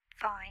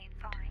Find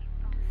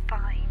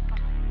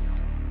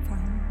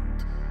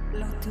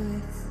plot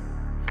twist.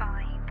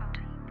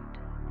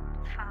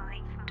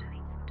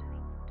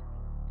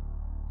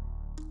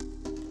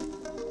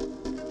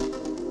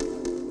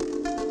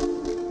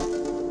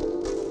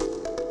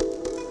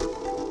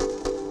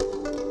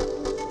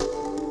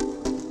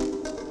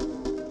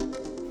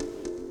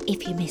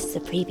 If you missed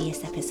the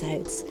previous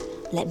episodes,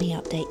 let me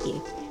update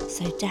you.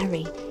 So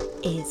Darry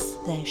is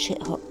the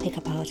shit-hot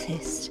pickup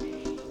artist.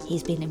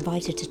 He's been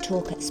invited to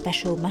talk at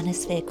special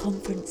Manosphere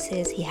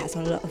conferences. He has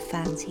a lot of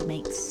fans. He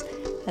makes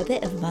a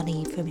bit of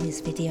money from his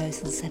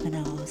videos and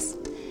seminars.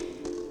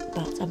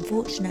 But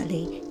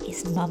unfortunately,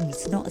 his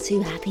mum's not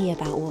too happy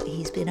about what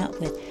he's been up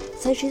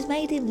with, so she's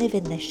made him live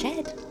in the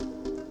shed.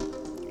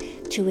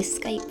 To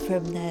escape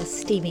from the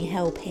steamy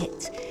hell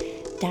pit,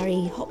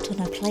 Darry hopped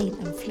on a plane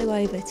and flew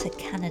over to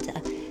Canada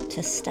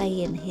to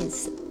stay in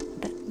his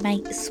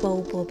mate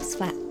Swole Bob's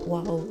flat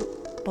while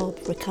Bob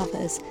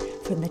recovers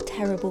from the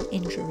terrible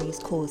injuries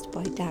caused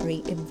by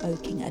Darry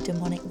invoking a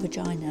demonic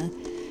vagina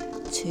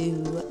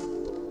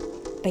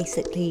to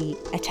basically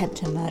attempt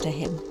to murder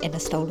him in a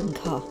stolen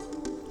car.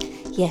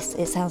 Yes,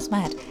 it sounds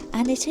mad,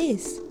 and it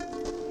is.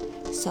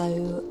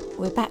 So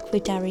we're back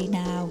with Darry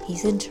now.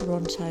 He's in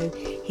Toronto.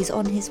 He's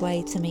on his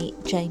way to meet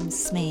James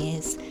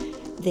Smears,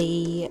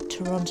 the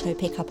Toronto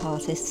pickup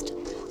artist,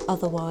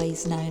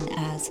 otherwise known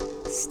as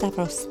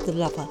Stavros the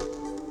Lover.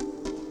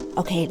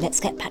 Okay, let's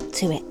get back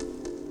to it.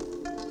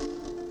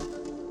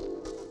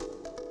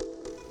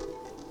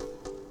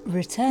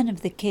 Return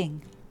of the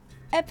King,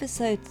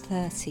 Episode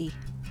 30.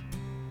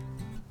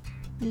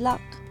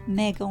 Lac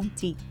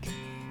Mégantic.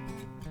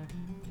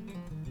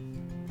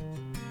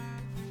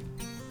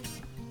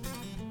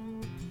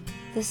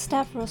 The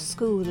Stavros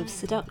School of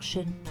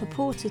Seduction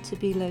purported to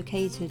be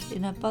located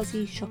in a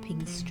buzzy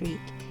shopping street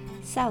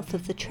south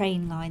of the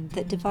train line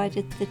that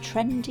divided the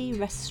trendy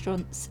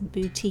restaurants and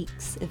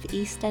boutiques of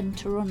East End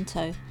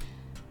Toronto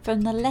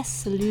from the less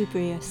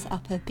salubrious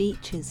Upper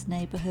Beaches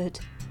neighbourhood.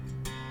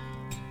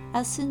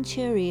 As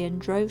Centurion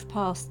drove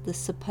past the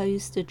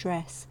supposed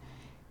address,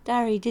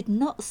 Darry did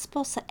not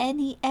spot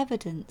any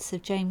evidence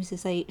of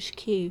James's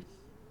HQ.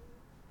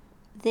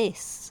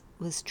 This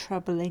was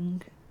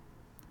troubling.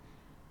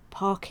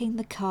 Parking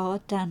the car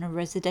down a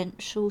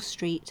residential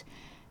street,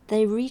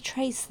 they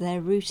retraced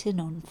their route in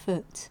on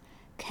foot,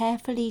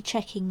 carefully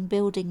checking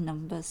building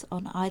numbers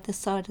on either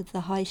side of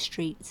the high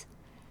street.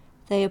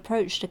 They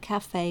approached a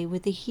cafe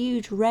with a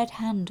huge red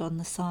hand on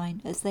the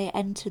sign as they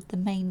entered the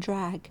main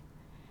drag.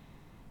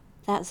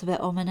 That's a bit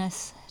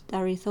ominous,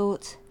 Darry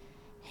thought.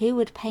 Who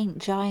would paint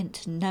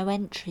giant no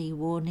entry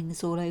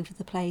warnings all over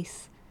the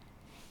place?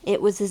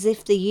 It was as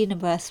if the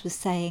universe was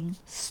saying,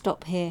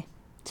 stop here,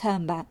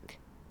 turn back.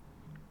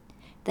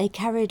 They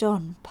carried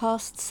on,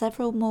 past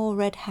several more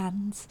red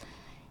hands,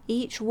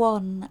 each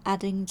one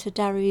adding to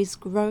Darry's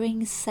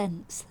growing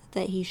sense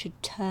that he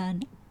should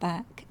turn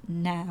back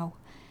now,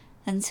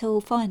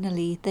 until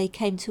finally they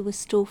came to a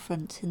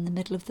storefront in the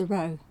middle of the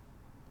row.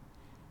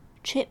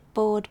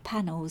 Chipboard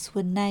panels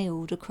were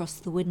nailed across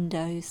the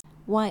windows.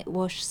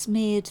 Whitewash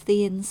smeared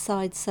the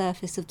inside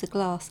surface of the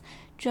glass,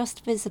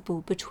 just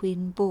visible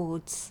between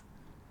boards.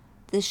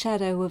 The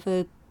shadow of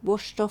a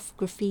washed-off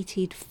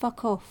graffitied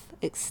 "fuck off"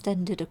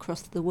 extended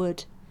across the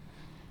wood.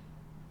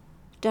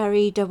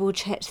 Darry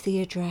double-checked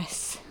the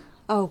address.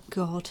 Oh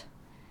God.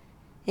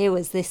 It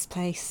was this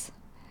place.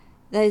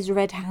 Those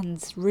red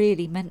hands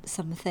really meant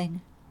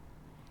something.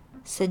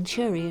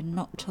 Centurion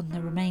knocked on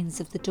the remains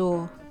of the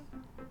door.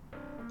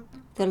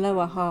 The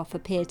lower half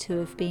appeared to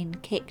have been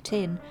kicked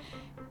in,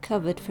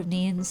 covered from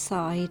the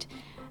inside,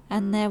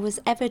 and there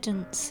was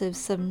evidence of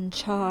some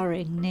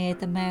charring near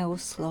the mail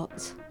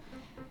slot.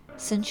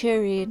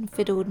 Centurion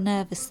fiddled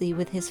nervously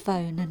with his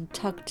phone and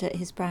tugged at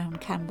his brown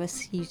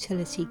canvas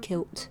utility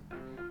kilt.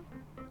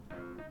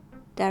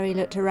 Darry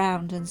looked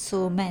around and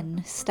saw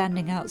men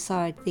standing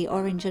outside the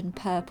orange and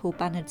purple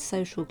bannered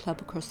social club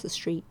across the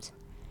street.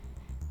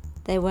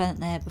 They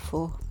weren't there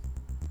before.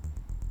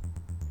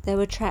 There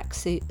were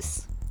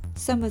tracksuits.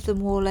 Some of them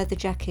wore leather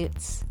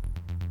jackets.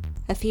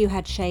 A few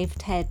had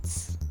shaved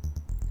heads.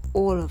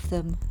 All of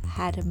them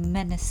had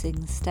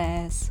menacing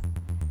stares.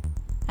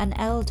 An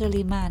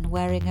elderly man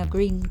wearing a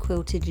green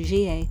quilted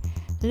gilet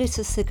lit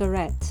a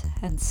cigarette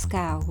and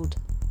scowled.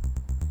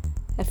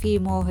 A few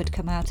more had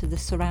come out of the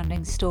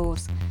surrounding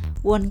stores.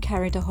 One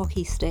carried a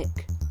hockey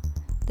stick.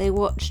 They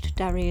watched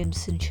Darry and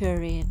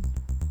Centurion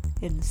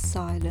in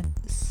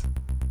silence.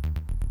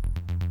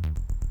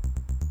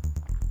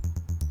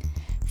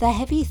 The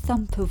heavy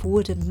thump of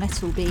wood and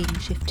metal being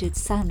shifted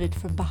sounded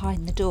from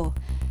behind the door.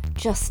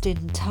 Just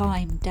in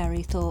time,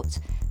 Darry thought.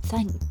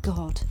 Thank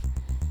God.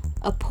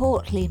 A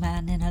portly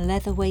man in a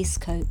leather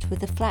waistcoat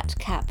with a flat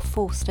cap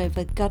forced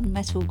over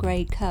gunmetal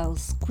grey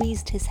curls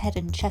squeezed his head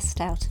and chest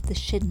out of the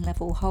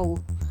shin-level hole.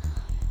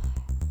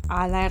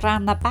 "All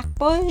around the back,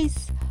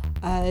 boys.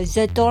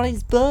 The door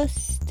is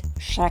burst.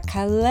 Shake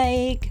a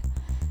leg."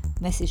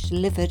 Message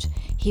delivered.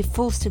 He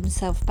forced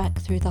himself back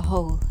through the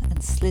hole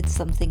and slid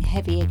something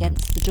heavy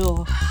against the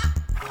door.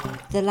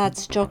 The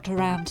lads jogged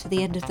around to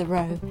the end of the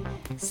row,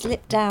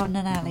 slipped down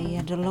an alley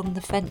and along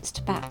the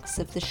fenced backs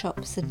of the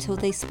shops until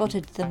they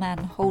spotted the man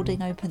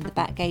holding open the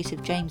back gate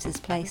of James's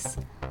place.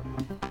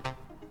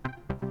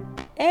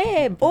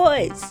 Hey,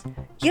 boys,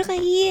 you're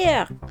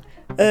here.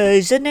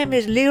 The name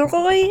is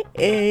Leroy.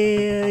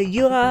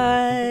 You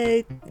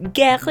are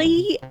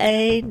Gary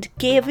and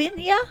Kevin,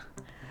 yeah?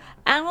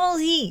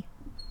 Allons-y.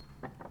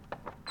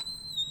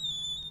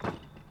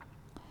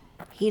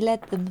 He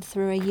led them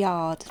through a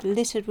yard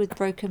littered with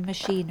broken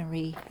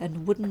machinery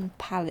and wooden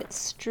pallets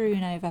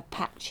strewn over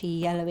patchy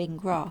yellowing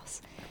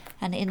grass,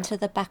 and into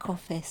the back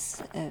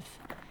office of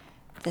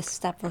the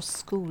Stavros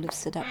School of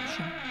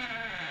Seduction.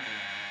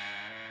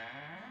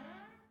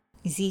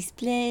 This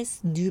place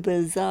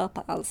doubles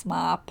up as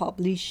my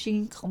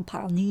publishing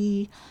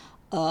company.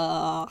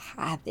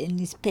 Have a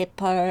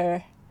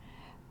newspaper.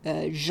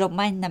 Je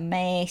mind the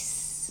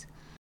mess.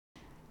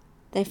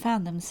 They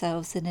found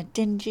themselves in a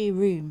dingy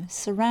room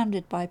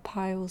surrounded by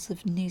piles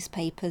of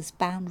newspapers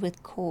bound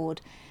with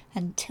cord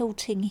and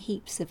tilting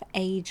heaps of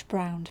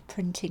age-browned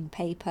printing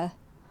paper.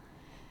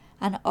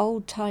 An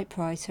old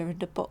typewriter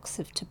and a box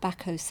of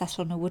tobacco sat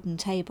on a wooden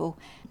table.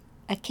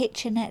 A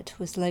kitchenette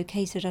was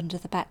located under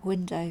the back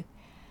window.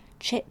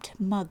 Chipped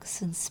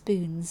mugs and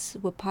spoons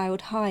were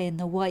piled high in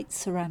the white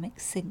ceramic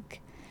sink.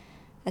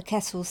 A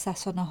kettle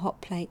sat on a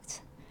hot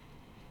plate.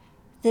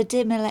 The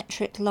dim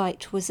electric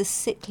light was a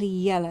sickly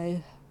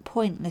yellow,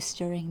 pointless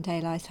during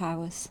daylight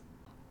hours.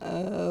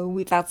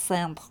 We've had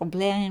some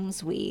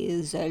problems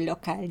with the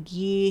local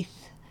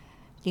youth,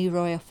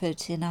 Leroy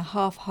offered in a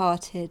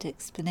half-hearted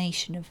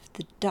explanation of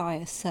the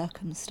dire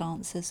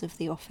circumstances of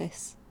the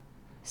office.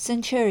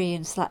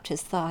 Centurion slapped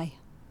his thigh.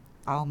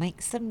 I'll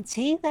make some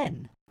tea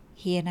then,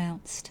 he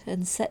announced,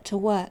 and set to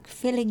work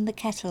filling the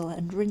kettle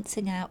and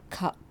rinsing out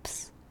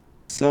cups.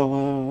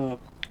 So,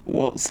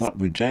 what's up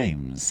with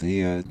James?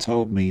 He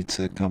told me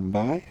to come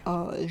by?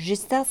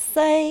 Just a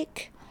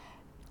sec.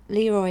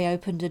 Leroy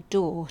opened a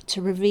door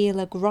to reveal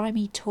a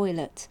grimy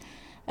toilet.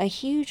 A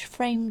huge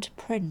framed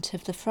print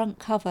of the front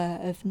cover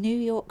of New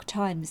York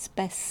Times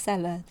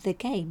bestseller The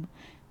Game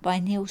by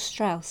Neil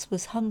Strauss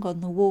was hung on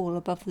the wall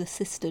above the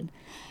cistern.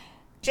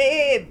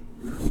 Jim!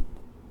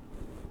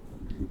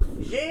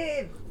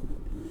 Jim!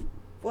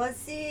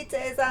 Voici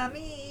tes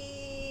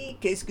amis!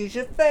 Qu'est-ce que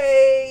je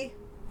fais?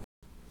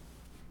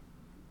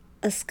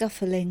 A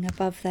scuffling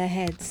above their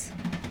heads,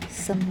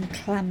 some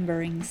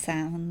clambering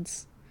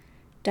sounds.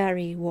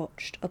 Darry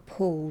watched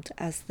appalled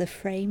as the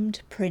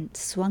framed print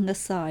swung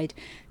aside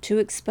to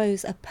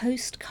expose a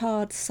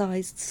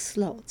postcard-sized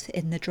slot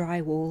in the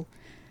drywall.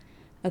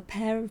 A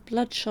pair of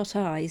bloodshot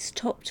eyes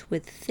topped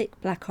with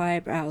thick black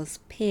eyebrows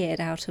peered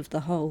out of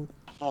the hole.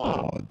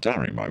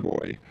 Darry, my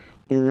boy,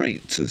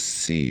 great to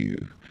see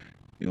you.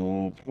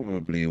 You're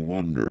probably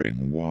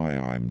wondering why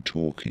I'm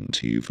talking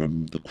to you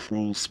from the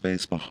crawl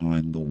space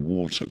behind the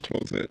water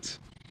closet.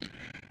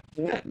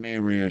 Let me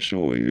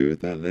reassure you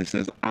that this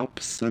is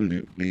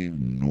absolutely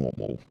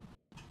normal.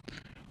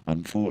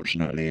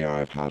 Unfortunately,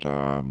 I've had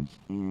a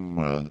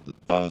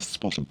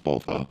spot of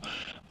bother,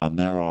 and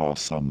there are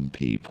some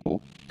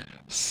people,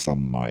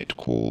 some might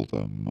call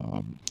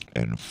them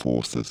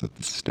enforcers of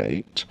the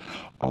state,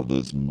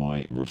 others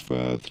might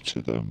refer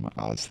to them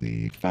as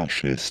the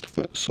fascist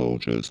foot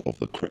soldiers of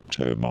the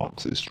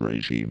crypto-Marxist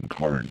regime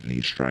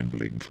currently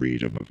strangling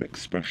freedom of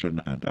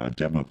expression and our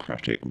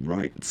democratic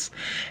rights.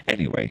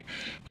 Anyway,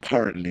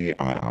 currently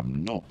I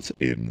am not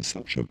in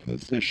such a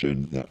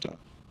position that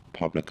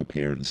public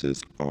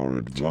appearances are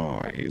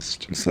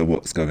advised. So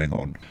what's going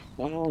on?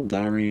 Well,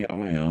 Darry,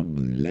 I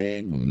am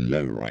laying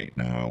low right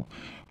now.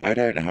 I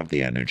don't have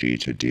the energy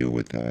to deal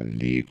with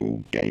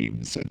legal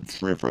games and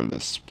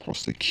frivolous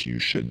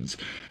prosecutions,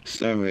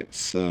 so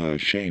it's a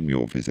shame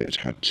your visit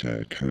had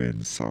to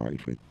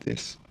coincide with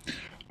this.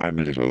 I'm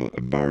a little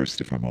embarrassed,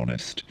 if I'm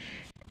honest.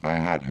 I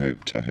had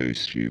hoped to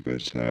host you,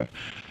 but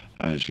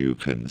as you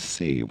can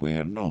see,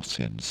 we're not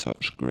in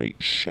such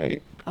great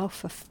shape. Oh,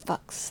 for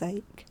fuck's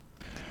sake.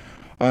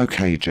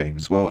 Okay,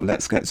 James, well,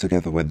 let's get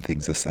together when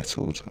things are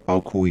settled.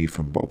 I'll call you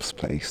from Bob's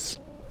place.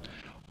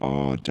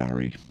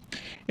 Darry,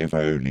 if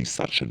only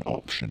such an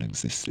option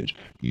existed.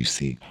 You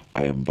see,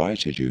 I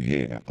invited you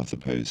here as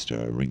opposed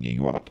to ringing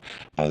you up,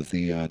 as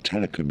the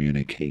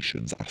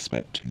telecommunications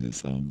aspect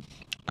is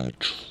a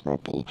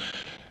trouble.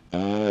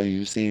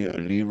 You see,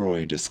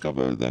 Leroy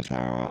discovered that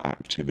our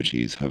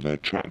activities have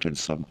attracted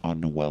some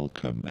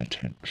unwelcome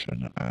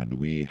attention, and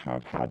we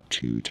have had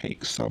to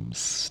take some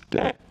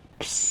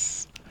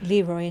steps.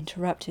 Leroy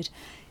interrupted.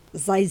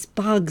 There's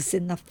bugs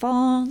in the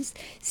farms.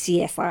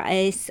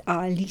 CSIS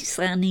are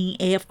listening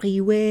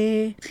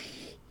everywhere.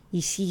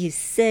 Ici is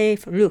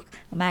safe. Look,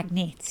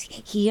 magnets.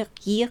 Here.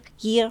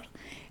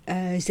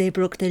 They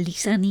broke the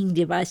listening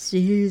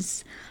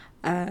devices.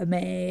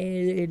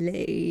 Mais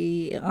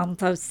they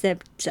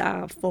intercept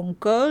phone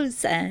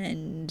calls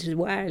and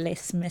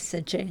wireless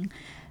messaging.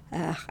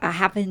 I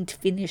haven't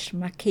finished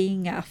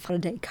making a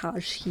Friday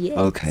cache yet.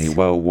 Okay,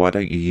 well, why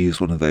don't you use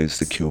one of those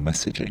secure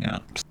messaging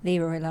apps?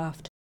 Leroy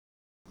laughed.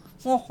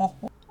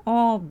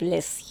 Oh,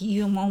 bless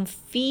you, mon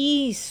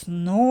fils,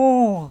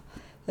 no.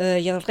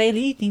 You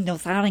really think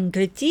those are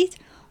encrypted?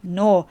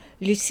 No,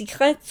 the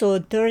Secret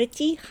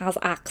Authority has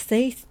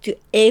access to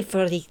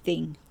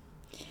everything.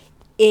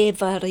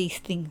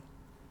 Everything.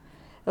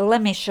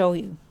 Let me show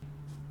you.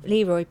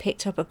 Leroy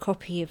picked up a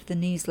copy of the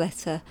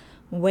newsletter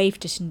and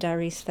waved it in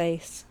Darry's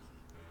face.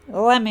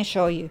 Let me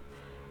show you.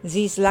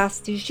 This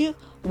last issue,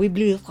 we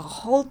blew the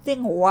whole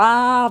thing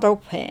wide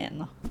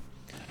open.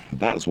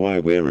 That's why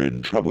we're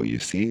in trouble, you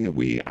see.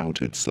 We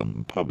outed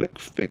some public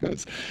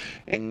figures,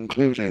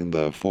 including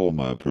the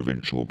former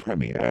provincial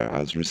premier,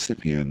 as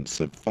recipients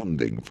of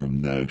funding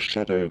from the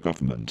shadow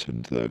government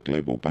and the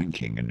global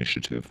banking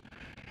initiative.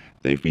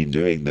 They've been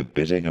doing the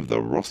bidding of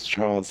the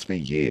Rothschilds for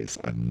years,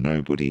 and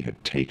nobody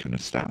had taken a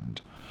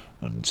stand.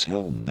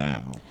 Until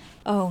now.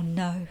 Oh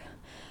no.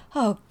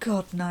 Oh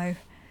God, no.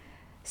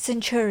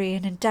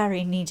 Centurion and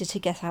Darry needed to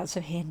get out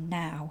of here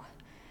now.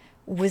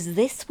 Was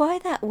this why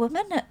that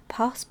woman at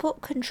passport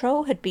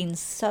control had been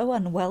so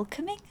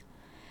unwelcoming?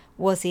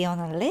 Was he on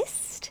a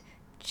list?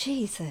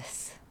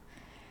 Jesus.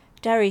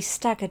 Darry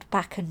staggered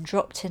back and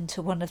dropped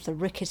into one of the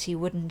rickety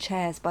wooden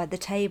chairs by the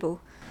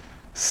table.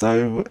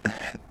 So,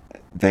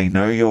 they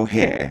know you're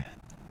here.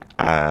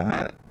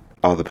 Are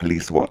the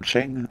police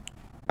watching?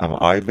 Am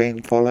I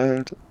being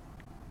followed?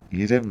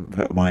 You didn't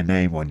put my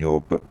name on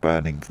your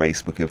book-burning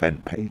Facebook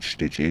event page,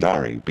 did you?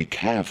 Darry, be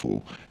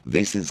careful.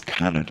 This is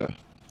Canada.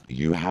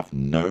 You have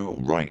no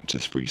right to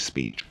free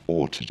speech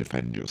or to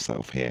defend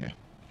yourself here.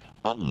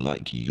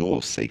 Unlike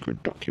your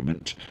sacred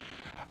document,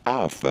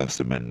 our First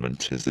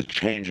Amendment is a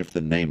change of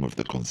the name of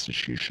the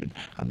Constitution,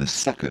 and the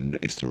second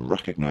is to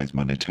recognise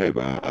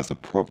Manitoba as a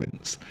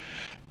province.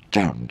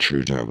 Damn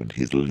Trudeau and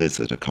his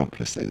lizard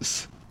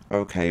accomplices.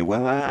 Okay,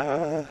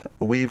 well,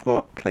 we've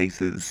got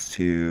places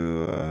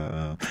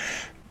to...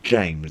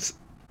 James,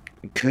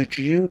 could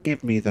you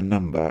give me the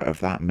number of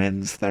that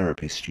men's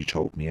therapist you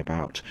told me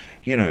about?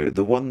 You know,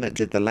 the one that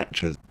did the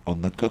lectures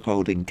on the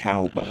cuckolding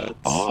cowbirds.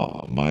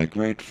 Ah, my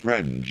great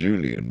friend,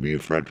 Julian B.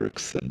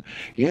 Fredrickson.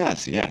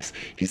 Yes.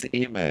 His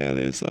email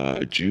is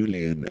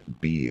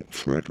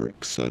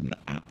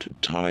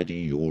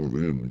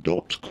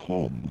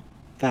julianbfredrickson@tidyyourroom.com.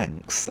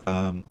 Thanks.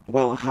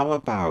 Well, how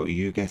about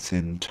you get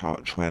in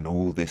touch when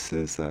all this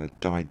has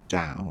died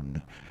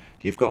down?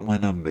 You've got my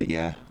number,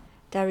 yeah?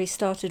 Darry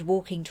started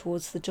walking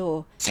towards the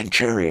door.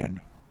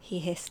 Centurion, He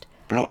hissed.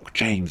 block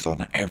James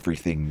on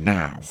everything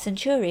now.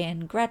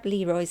 Centurion grabbed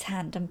Leroy's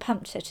hand and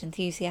pumped it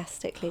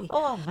enthusiastically.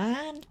 Oh,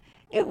 man,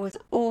 it was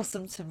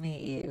awesome to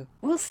meet you.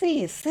 We'll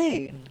see you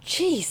soon.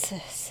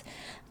 Jesus!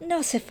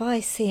 Not if I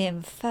see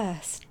him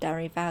first,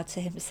 Darry vowed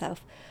to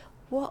himself.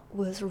 What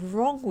was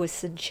wrong with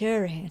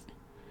Centurion?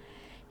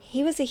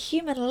 He was a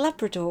human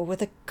Labrador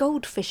with a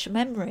goldfish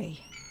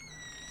memory.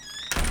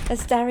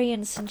 As Darry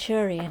and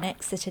Centurion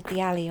exited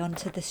the alley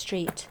onto the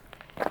street,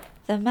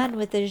 the man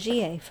with the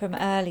gilet from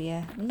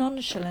earlier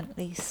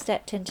nonchalantly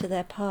stepped into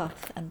their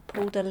path and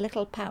pulled a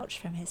little pouch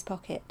from his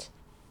pocket.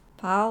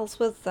 Pals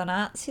with the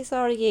Nazis,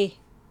 are ye?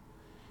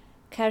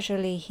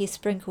 Casually, he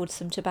sprinkled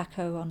some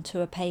tobacco onto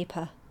a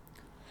paper.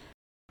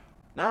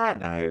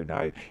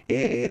 No.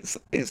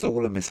 It's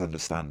all a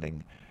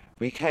misunderstanding.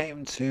 We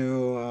came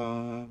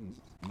to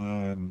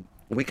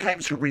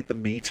read the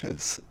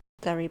meters.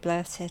 Darry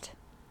blurted.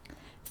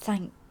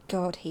 Thank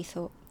God, he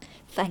thought.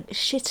 Thank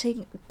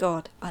shitting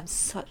God, I'm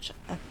such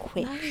a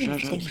quick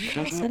thinker.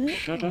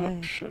 Shut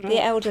up. The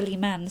elderly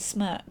man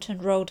smirked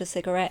and rolled a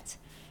cigarette.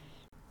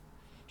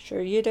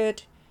 Sure you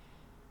did.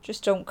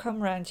 Just don't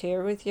come round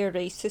here with your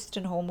racist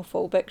and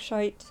homophobic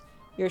shite.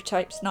 Your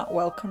type's not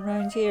welcome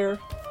round here.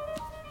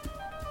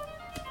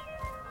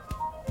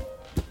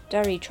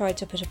 Darry tried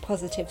to put a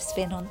positive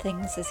spin on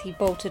things as he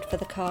bolted for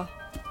the car.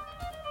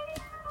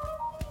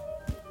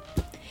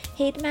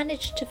 He'd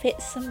managed to fit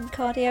some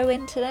cardio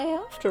in today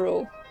after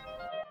all.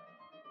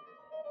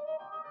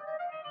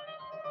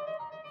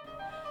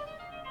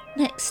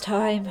 Next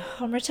time,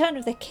 on Return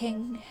of the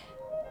King,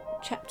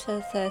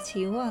 Chapter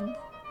 31,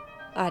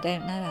 I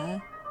don't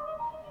know,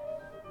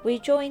 we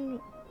join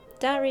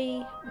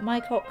Darry,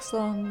 Mike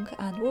Oxlong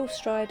and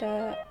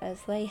Wolfstrider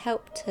as they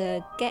help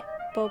to get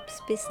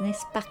Bob's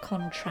business back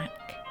on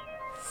track.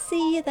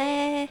 See you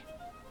there!